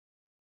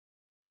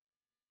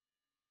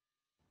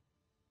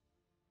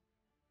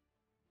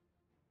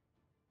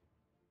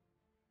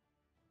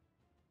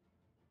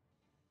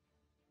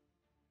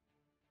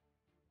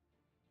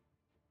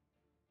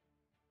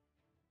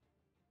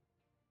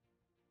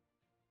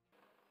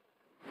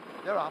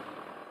They're up.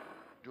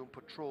 Doom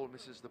Patrol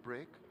misses the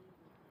break,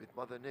 with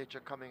Mother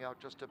Nature coming out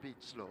just a bit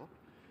slow.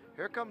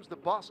 Here comes the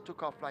boss,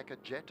 took off like a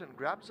jet and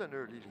grabs an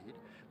early lead.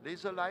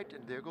 Laser Light,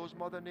 and there goes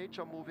Mother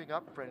Nature moving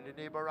up. Friendly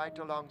Neighbor right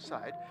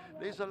alongside.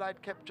 Laser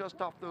Light kept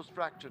just off those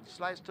fractions.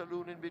 Sliced a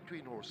loon in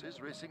between horses,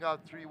 racing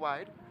out 3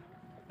 wide.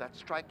 That's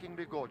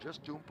strikingly gorgeous.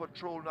 Doom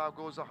Patrol now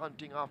goes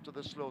a-hunting after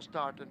the slow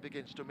start and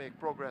begins to make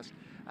progress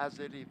as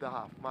they leave the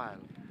half mile.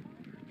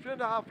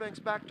 3.5 lengths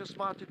back to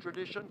Smarty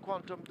Tradition.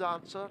 Quantum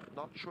Dancer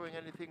not showing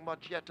anything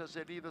much yet as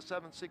they leave the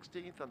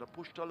 7/16th, and a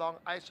pushed along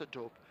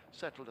Isotope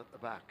settled at the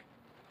back.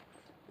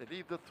 They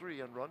leave the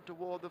 3 and run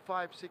toward the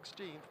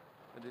 5/16th,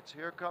 and it's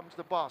Here Comes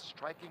the Boss.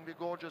 Strikingly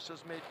Gorgeous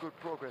has made good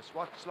progress.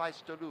 Watch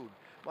Slice Loon.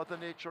 Mother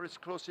Nature is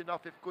close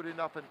enough, if good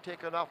enough, and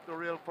taken off the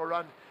rail for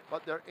run,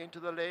 but they're into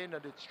the lane,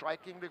 and it's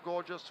Strikingly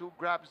Gorgeous who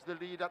grabs the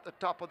lead at the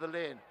top of the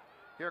lane.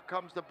 Here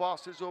Comes the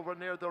Boss is over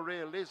near the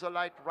rail. Laser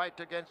Light right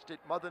against it.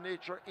 Mother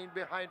Nature in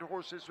behind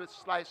horses with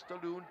Slice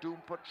Loon.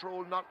 Doom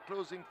Patrol not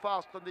closing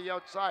fast on the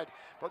outside,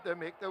 but they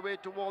make their way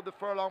toward the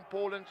furlong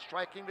pole, and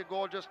Strikingly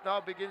Gorgeous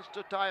now begins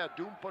to tire.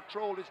 Doom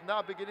Patrol is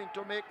now beginning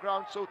to make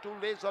ground, so too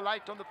Laser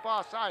Light on the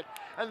far side,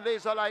 and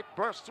Laser Light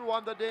bursts through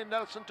under Dane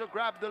Nelson to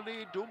grab the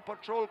lead. Doom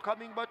Patrol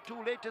coming, but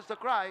too late is the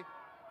cry.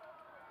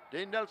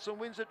 Dane Nelson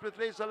wins it with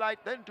Laser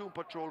Light, then Doom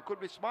Patrol. Could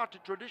be Smarty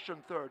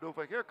Tradition third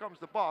over Here Comes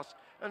the Boss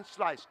and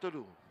Slice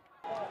Loon.